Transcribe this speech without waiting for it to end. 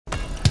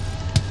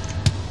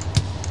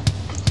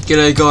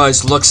G'day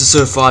guys,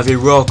 LachSturbusiness here,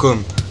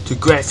 welcome to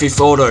Grand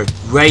Theft Auto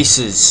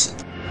Races.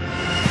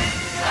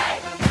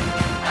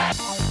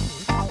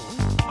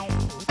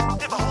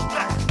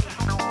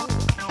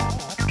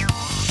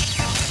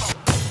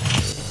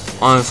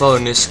 I'm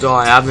following this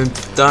guy.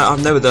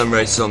 I've never done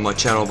races on my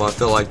channel, but I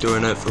feel like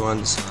doing it for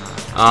once.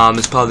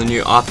 As part of the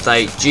new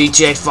update,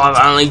 GTA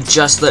 5 only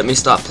just let me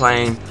start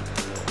playing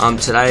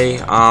today.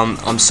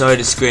 I'm sorry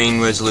the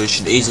screen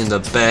resolution isn't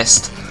the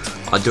best.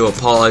 I do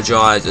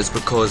apologize. It's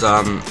because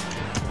I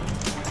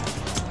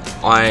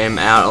am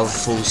out of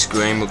full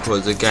screen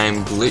because the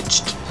game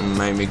glitched and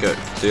made me go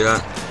do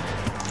that.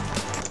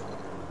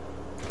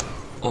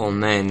 Oh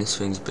man, this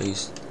thing's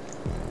beast.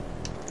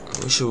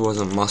 I wish it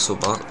wasn't muscle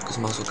butt, because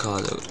muscle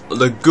cars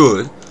look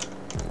good.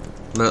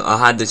 But I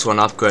had this one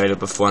upgraded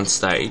before on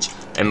stage,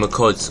 and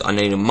because I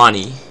needed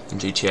money in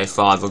GTA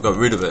 5, I got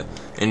rid of it.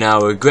 And now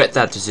I regret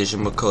that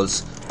decision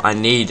because I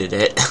needed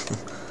it.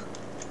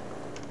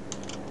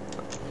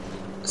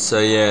 So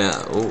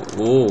yeah,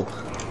 ooh.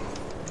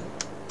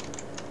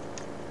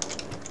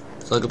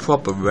 It's like a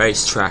proper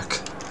racetrack.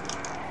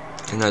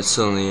 And that's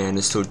still in the end,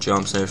 it still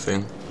jumps and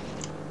everything.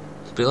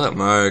 It's a bit like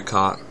Mario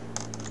Kart.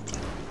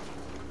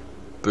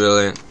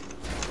 Brilliant.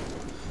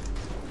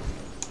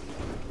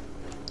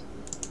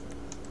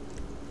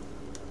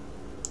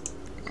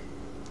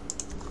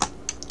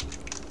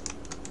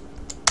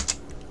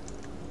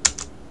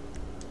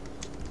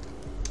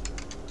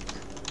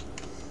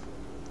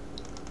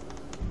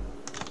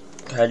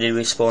 How did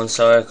we spawn?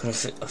 Sorry, I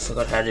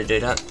forgot how to do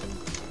that.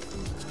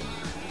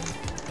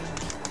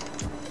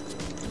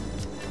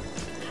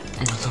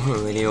 I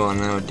don't really want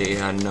to know, dude.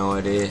 I had no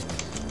idea.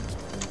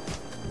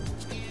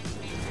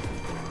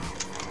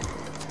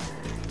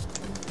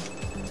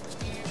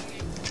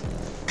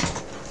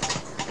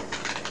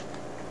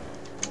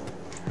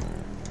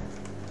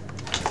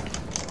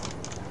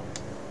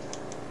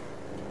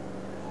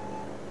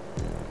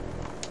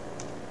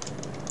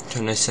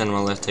 Turn this on my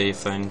left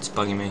earphone, it's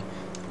bugging me.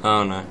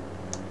 Oh no.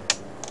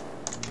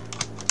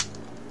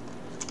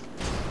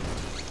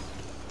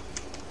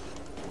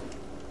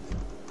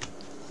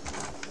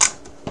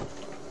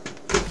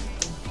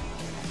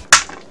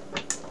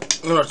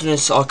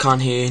 I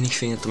can't hear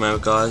anything at the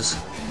moment, guys.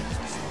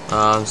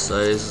 So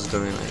this is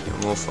gonna make it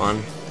more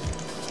fun.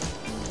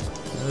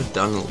 Never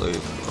done a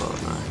loop. Oh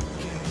no.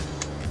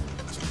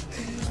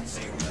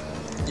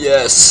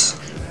 Yes,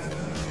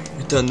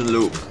 we've done the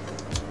loop.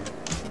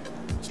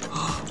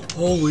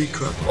 Holy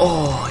crap!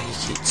 Oh,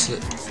 he hits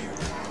it.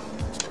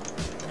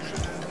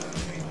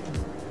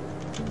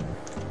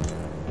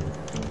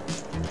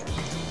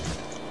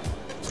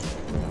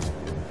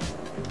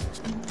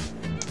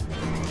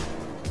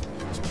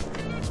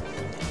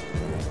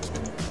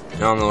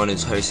 Now I'm the one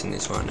who's hosting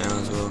this right now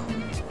as well.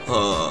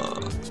 Oh.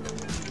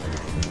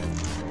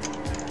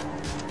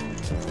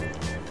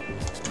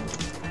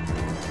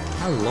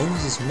 How long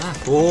is this map?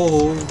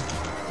 Oh,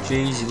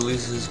 jeez, he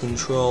loses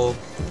control.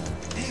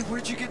 Hey,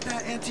 where'd you get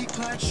that antique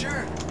plaid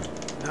shirt?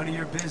 None of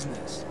your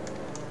business.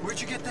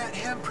 Where'd you get that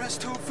hand-pressed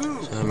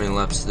tofu? So how many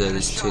laps is there?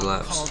 There's 2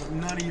 laps.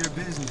 None of your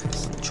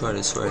business. Try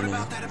this right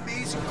now. That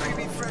amazing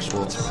creamy fresh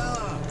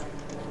mozzarella?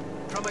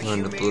 I'm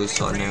on the blue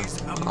side now.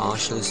 Oh, I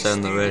should have stayed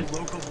on the red.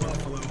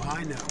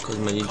 Because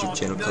my YouTube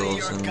channel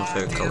colors and my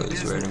favorite color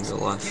is red in real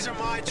life.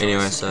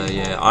 Anyway, so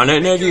yeah, I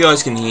don't know if you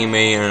guys can hear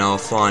me, and I'll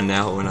find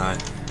out when I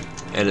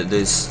edit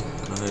this.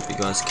 And I hope you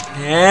guys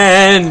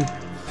can.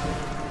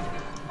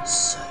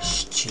 So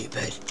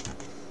stupid.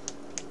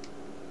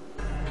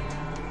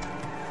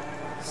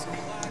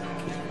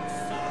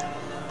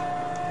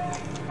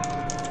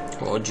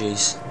 Oh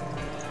jeez.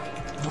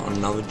 Not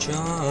another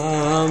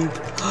jump.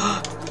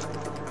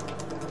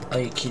 Are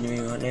you kidding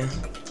me right now?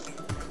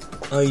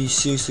 Are you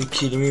seriously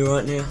kidding me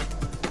right now?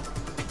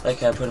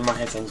 Okay, I'm putting my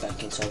headphones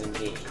back in so I can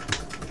hear.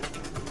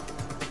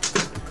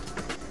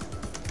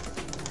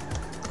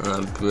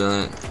 Oh,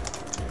 brilliant.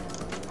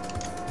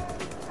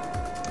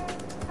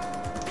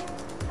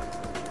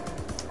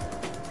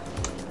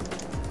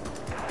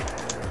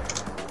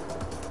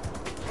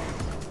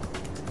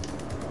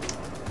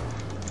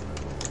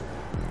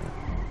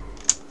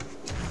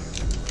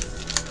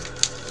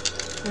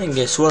 And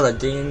guess what? I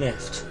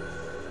DNF'd.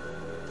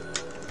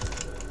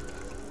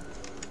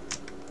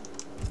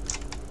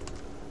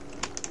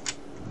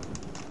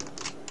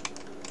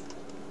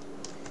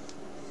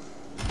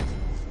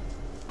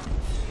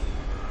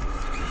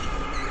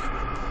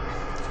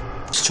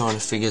 Trying to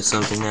figure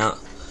something out.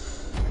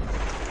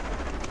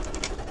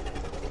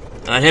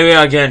 And here we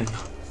are again.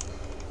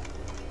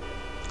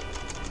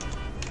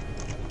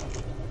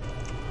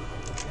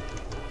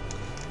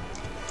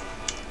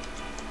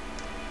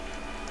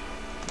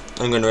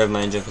 I'm going to rev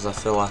my engine because I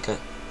feel like it.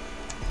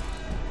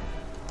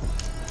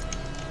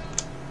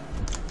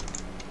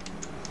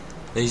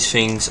 These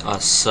things are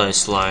so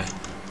slow.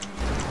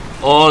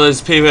 Oh,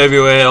 there's people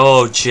everywhere.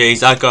 Oh jeez,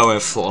 that guy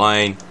went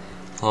flying.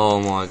 Oh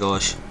my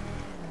gosh.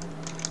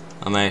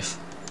 I'm AF.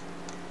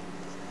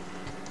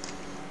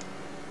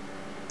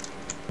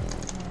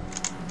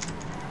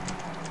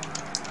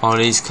 Oh,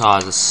 these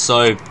cars are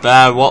so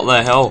bad. What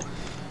the hell?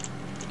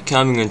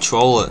 can't even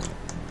control it.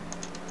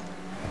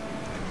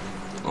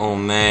 Oh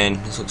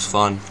man, this looks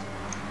fun.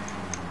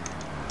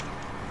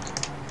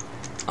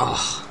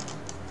 Oh,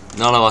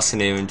 none of us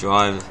can even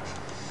drive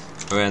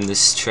around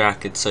this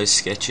track, it's so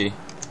sketchy.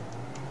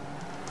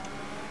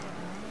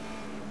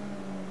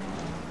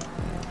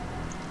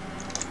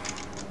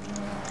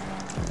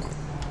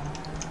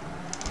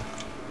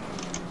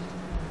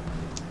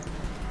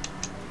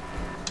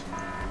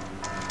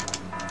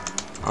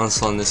 I'm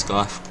slowing this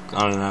guy,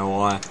 I don't know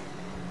why.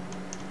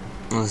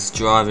 I'm just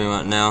driving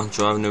right now,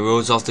 driving the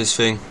wheels off this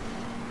thing.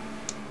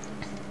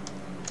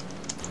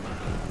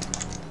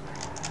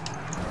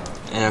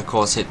 And of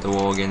course hit the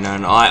wall again,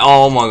 and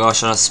oh my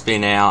gosh, and I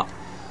spin out.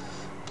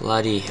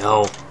 Bloody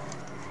hell.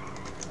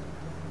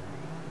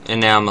 And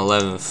now I'm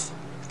 11th.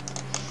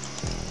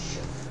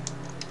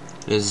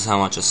 This is how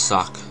much I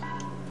suck.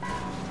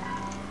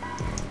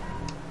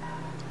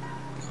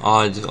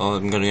 I'm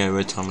gonna go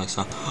red tunnel next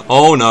time.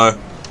 Oh no!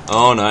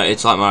 Oh no,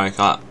 it's like Mario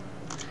Kart.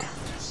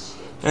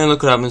 And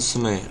look what happens to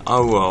me.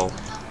 Oh well.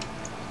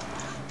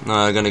 No,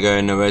 I'm gonna go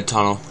in the red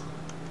tunnel.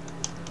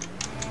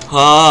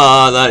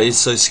 Ah, that is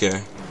so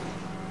scary.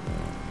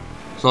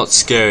 It's not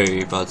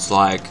scary, but it's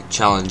like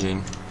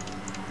challenging.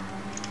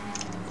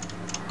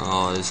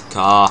 Oh, this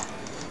car.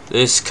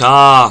 This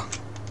car!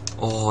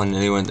 Oh, I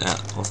nearly went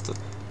out off the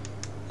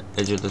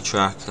edge of the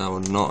track. That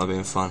would not have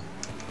been fun.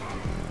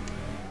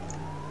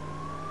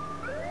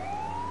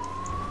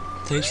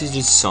 I think she's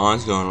just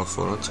signs going off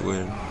for it. That's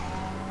weird.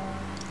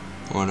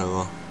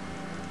 Whatever.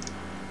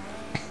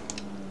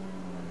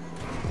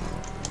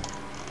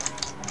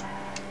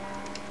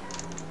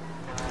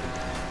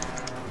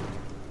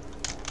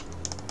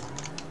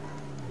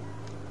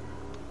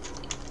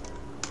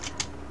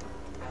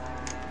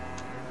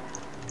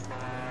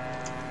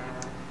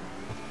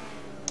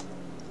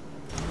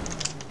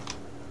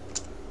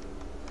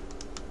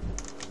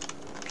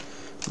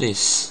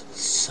 This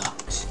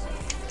sucks.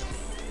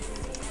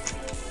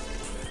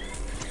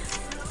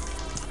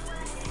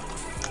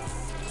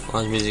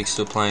 Why is music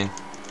still playing?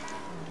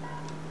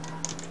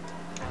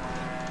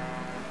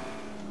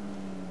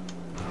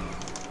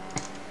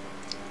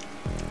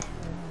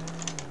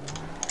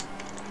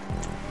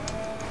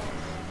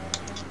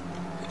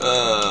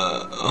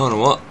 I don't know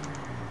what.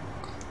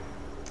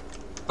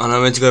 Oh,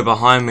 I meant to go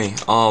behind me.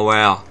 Oh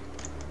wow,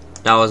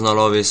 that was not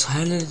obvious.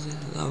 How did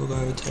that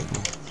guy overtake me?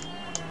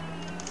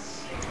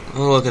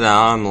 Oh look at that,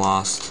 I'm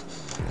last.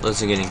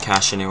 Let's get in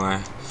cash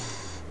anyway.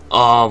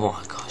 Oh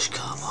my gosh,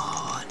 come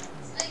on.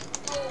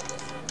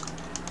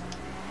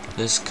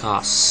 This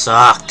car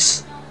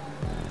sucks.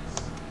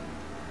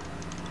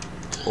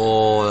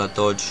 Oh, that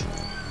dodge.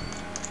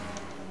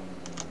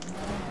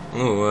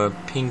 Oh, we're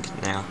pink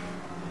now.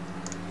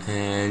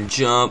 And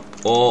jump.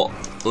 Oh,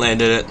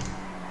 landed it.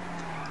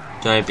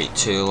 Don't be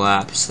 2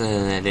 laps.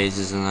 That is,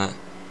 isn't it?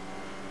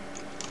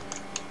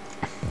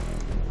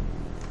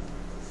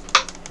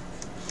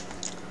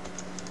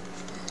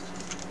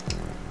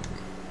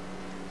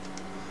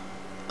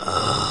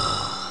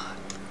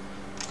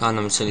 Car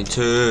number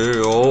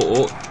 72.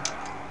 Oh,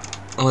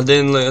 I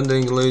didn't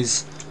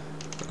lose.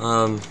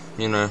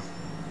 You know.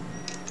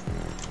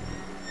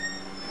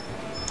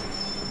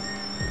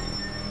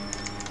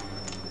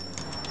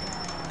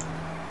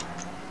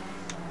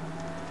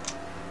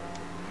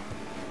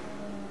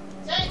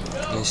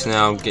 Yes,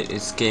 now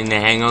it's getting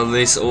the hang of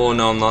this. Oh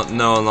no, I'm not.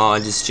 No, I'm not. I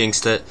just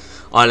jinxed it.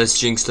 I just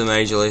jinxed it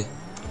majorly.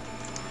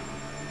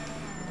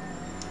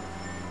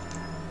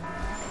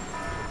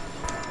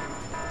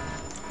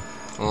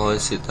 Oh,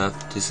 let's hit that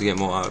just to get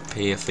more OP,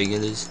 I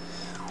figured it is.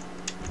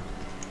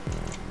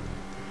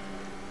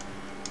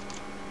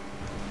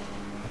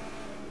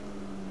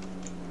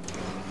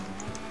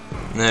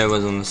 No, it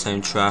was on the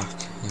same track.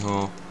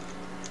 Or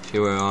if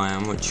you're where I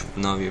am, which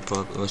none of you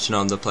probably, which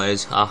none of the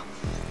players are.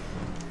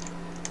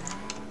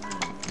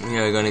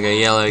 Yeah, we're gonna go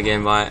yellow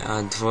again.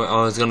 I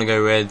was gonna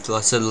go red.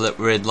 I said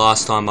red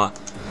last time, but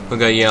we'll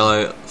go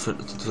yellow for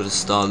the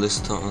start this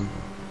time.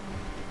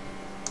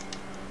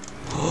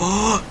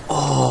 Oh,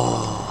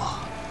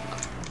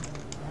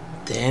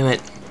 damn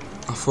it!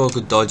 I thought I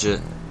could dodge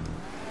it.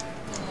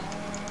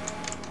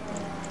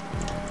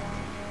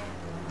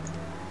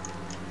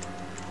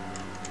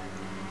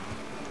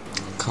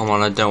 Come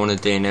on, I don't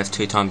want to DNF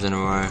 2 times in a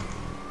row.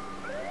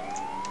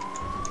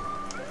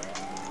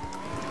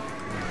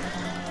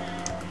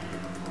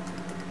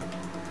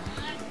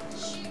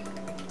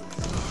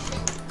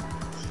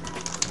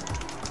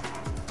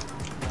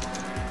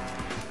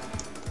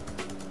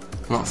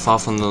 Not far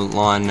from the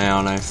line now,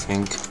 I don't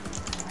think.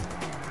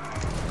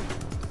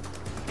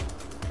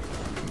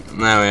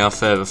 There we are,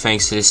 further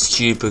thanks to this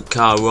stupid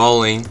car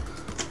rolling.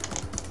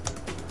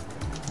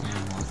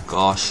 Oh my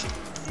gosh.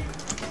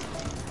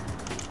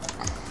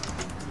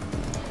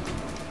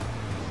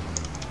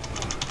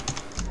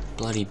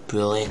 Bloody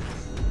brilliant.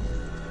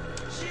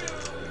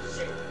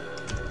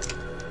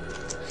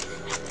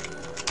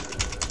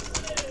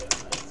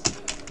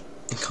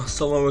 I can't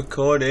stop my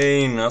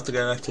recording. I have to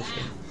go back to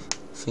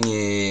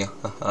thingy.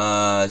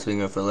 Haha, it's been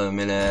going for 11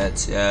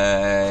 minutes.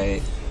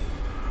 Yay.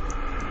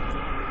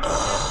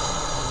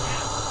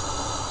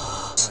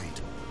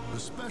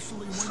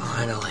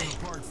 Finally.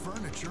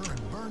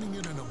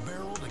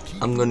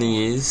 I'm gonna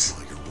use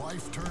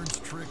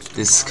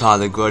this car,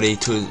 the Grotti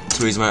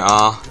Turismo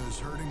R.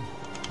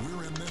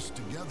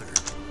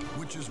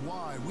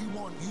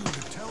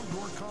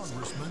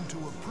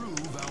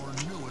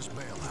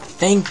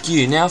 Thank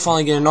you, now I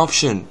finally get an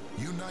option.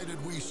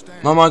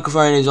 My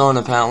microphone is on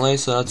apparently,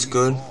 so that's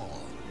good.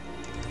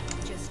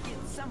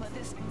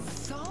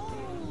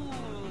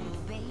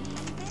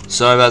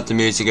 Sorry about the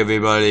music,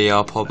 everybody.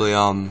 I'll probably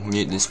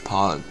mute this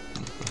part.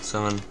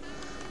 Someone.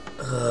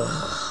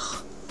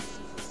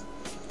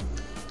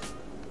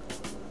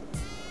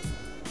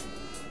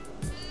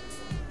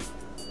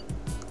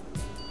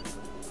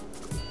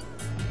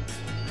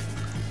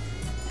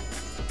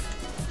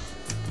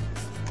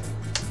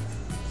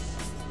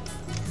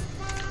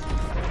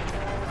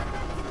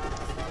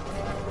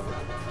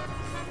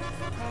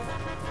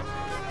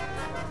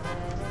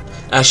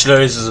 Actually,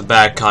 this is a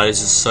bad car.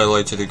 This is so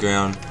low to the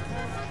ground.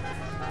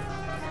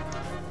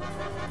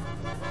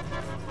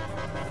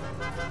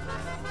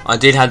 I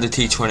did have the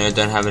T20, I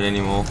don't have it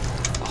anymore.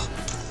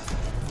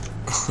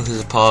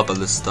 There's a pile up at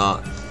the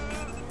start.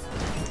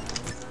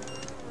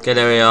 Okay,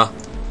 there we are.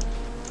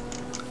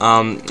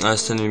 I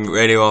was turning the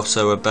radio off,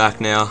 so we're back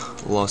now.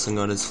 Lost and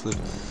got his flip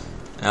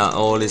out.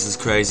 Oh, this is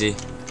crazy.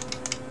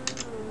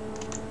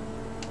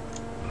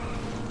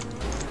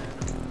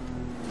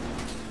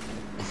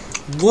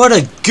 What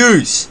a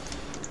goose!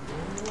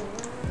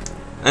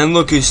 And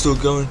look, he's still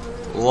going.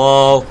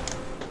 Whoa.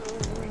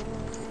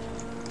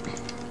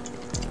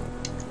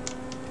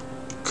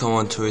 Come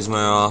on, Turismo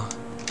R.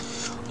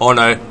 Oh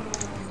no.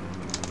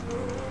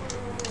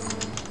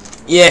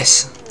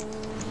 Yes!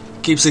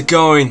 Keeps it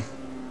going.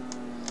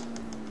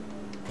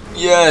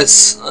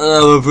 Yes!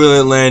 Another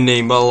brilliant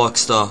landing by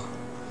LachStur.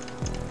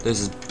 This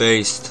is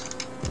beast.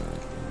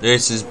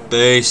 This is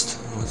beast.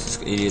 What's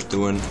this idiot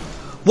doing?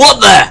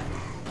 What the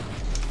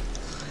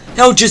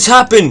hell just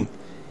happened?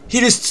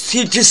 He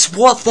just,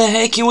 what the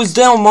heck? He was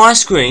down my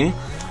screen.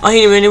 I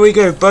hit him and here we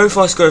go. Both of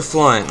us go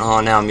flying. Oh,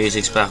 now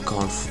music's back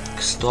on.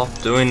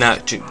 Stop doing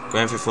that,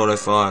 Grand Theft Auto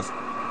 5.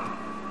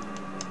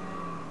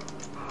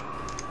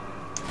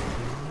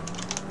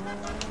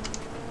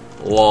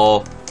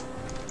 Whoa.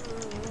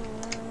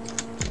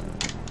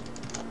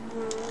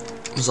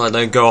 It's like,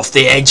 don't go off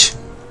the edge.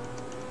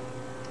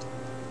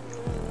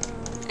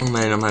 Oh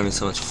man, I'm having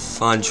so much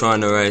fun trying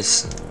to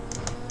race.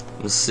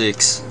 I'm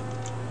 6.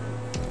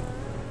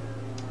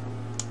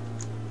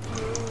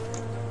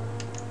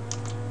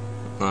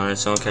 Alright,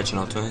 someone catching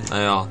up to me.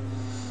 They are.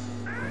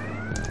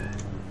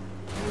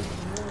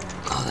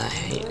 Oh,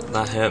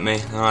 that hurt me.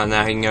 Alright,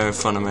 now he can go in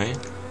front of me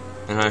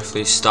and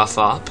hopefully stuff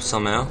up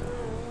somehow.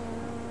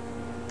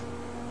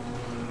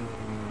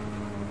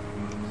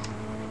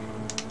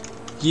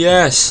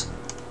 Yes!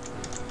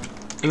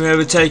 And we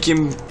overtake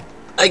him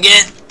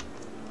again!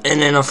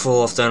 And then I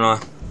fall off, don't I?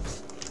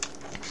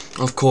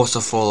 Of course I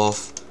fall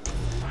off.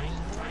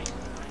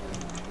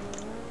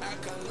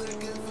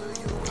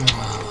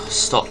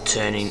 Stop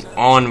turning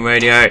on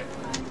radio.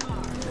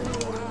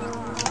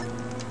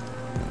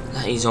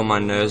 That is on my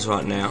nerves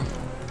right now.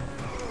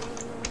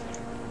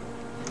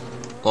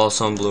 Oh,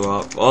 someone blew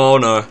up. Oh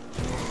no.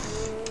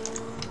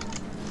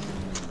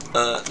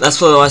 That's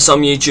probably why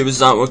some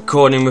YouTubers aren't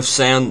recording with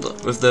sound,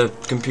 with the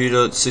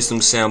computer system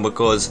sound,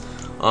 because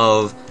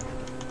of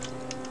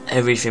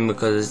everything,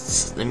 because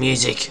it's the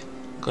music.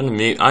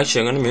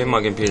 Actually, I'm gonna mute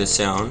my computer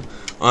sound,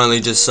 only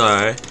just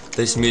so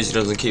this music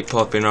doesn't keep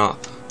popping up.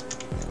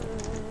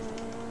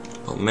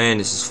 Oh man,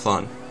 this is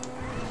fun.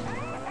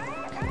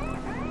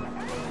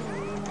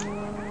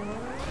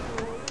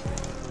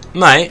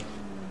 Mate.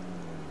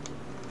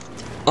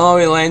 Oh,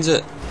 he lands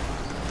it.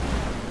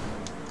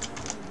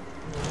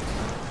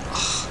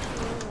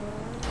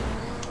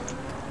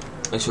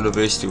 Thanks for the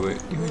boost, you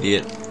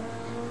idiot.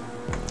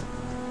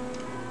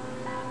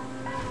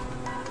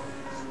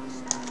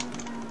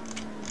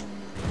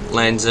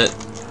 Lands it.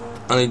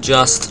 Only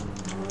just.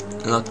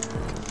 And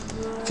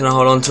can I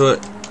hold on to it?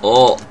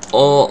 Oh.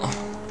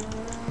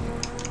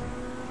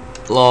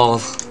 Lol.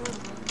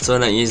 So I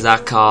don't use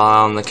that car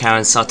on the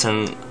Karen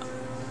Sutton.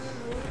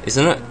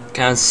 Isn't it?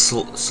 Karen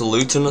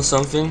Saluton or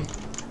something?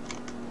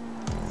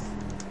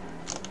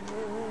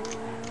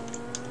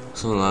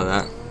 Something like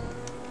that.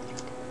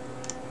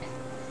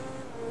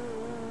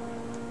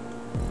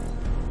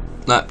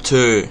 Lap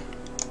 2.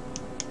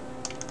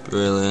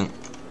 Brilliant.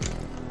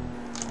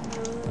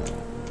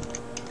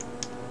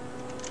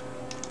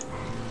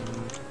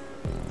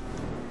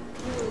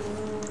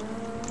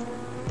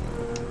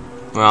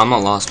 Well, I'm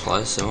not last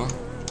place, am I?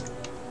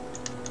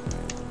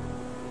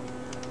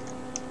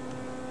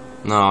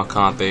 No, I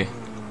can't be.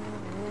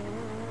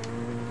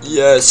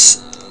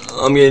 Yes!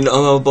 I'm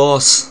a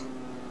boss.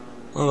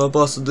 I'm a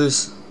boss of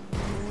this.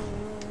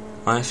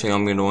 I think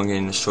I'm the one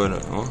getting destroyed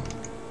at all.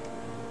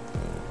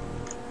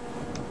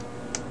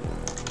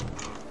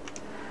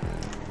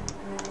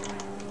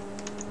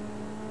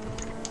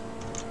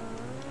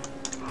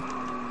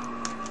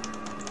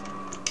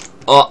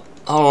 Oh,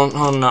 hold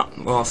on, no,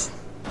 we're off.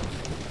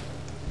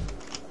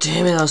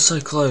 Damn it, I was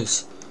so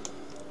close.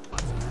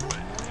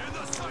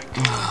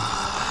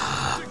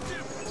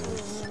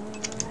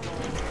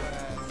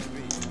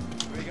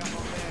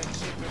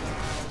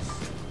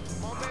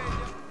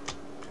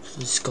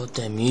 This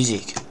goddamn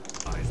music.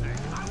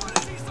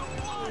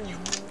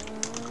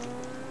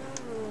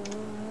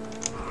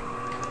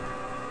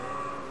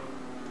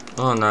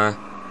 Oh no.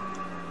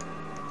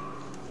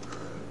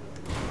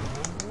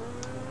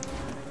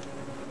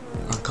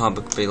 I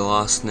can't be the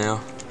last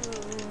now.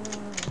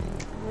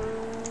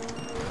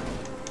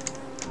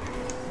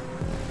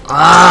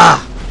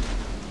 Ah!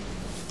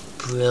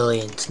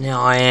 Brilliant.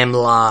 Now I am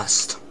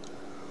last.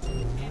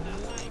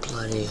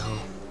 Bloody hell.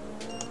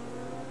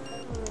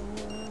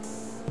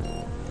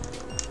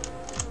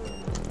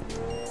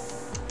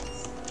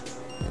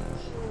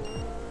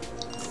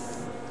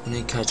 I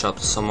need to catch up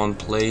to someone,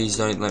 please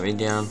don't let me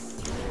down.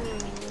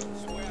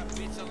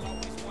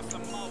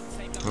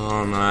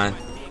 Oh no.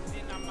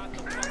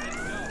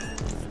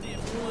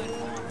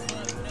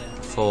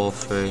 4,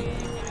 3,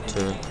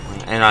 2, 1.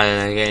 And I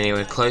don't get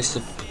anywhere close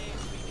to.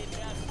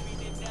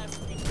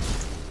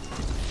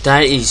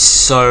 That is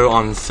so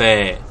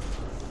unfair.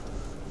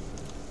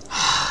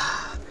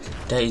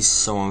 That is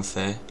so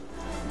unfair.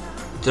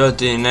 Did I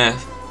do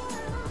enough?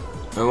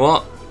 Wait,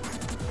 what?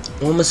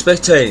 What am I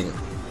spectating?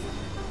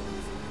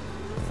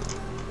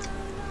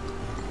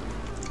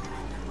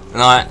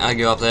 Alright, I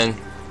give up then.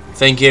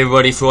 Thank you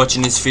everybody for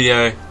watching this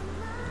video.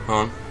 Hold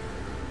on.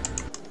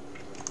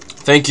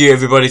 Thank you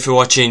everybody for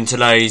watching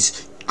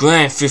today's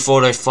Grand Theft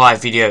Auto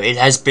 5 video. It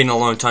has been a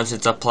long time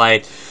since I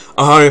played.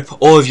 I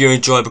hope all of you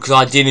enjoyed because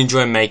I did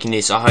enjoy making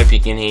this. I hope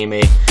you can hear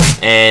me.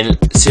 And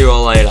see you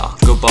all later.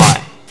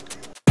 Goodbye.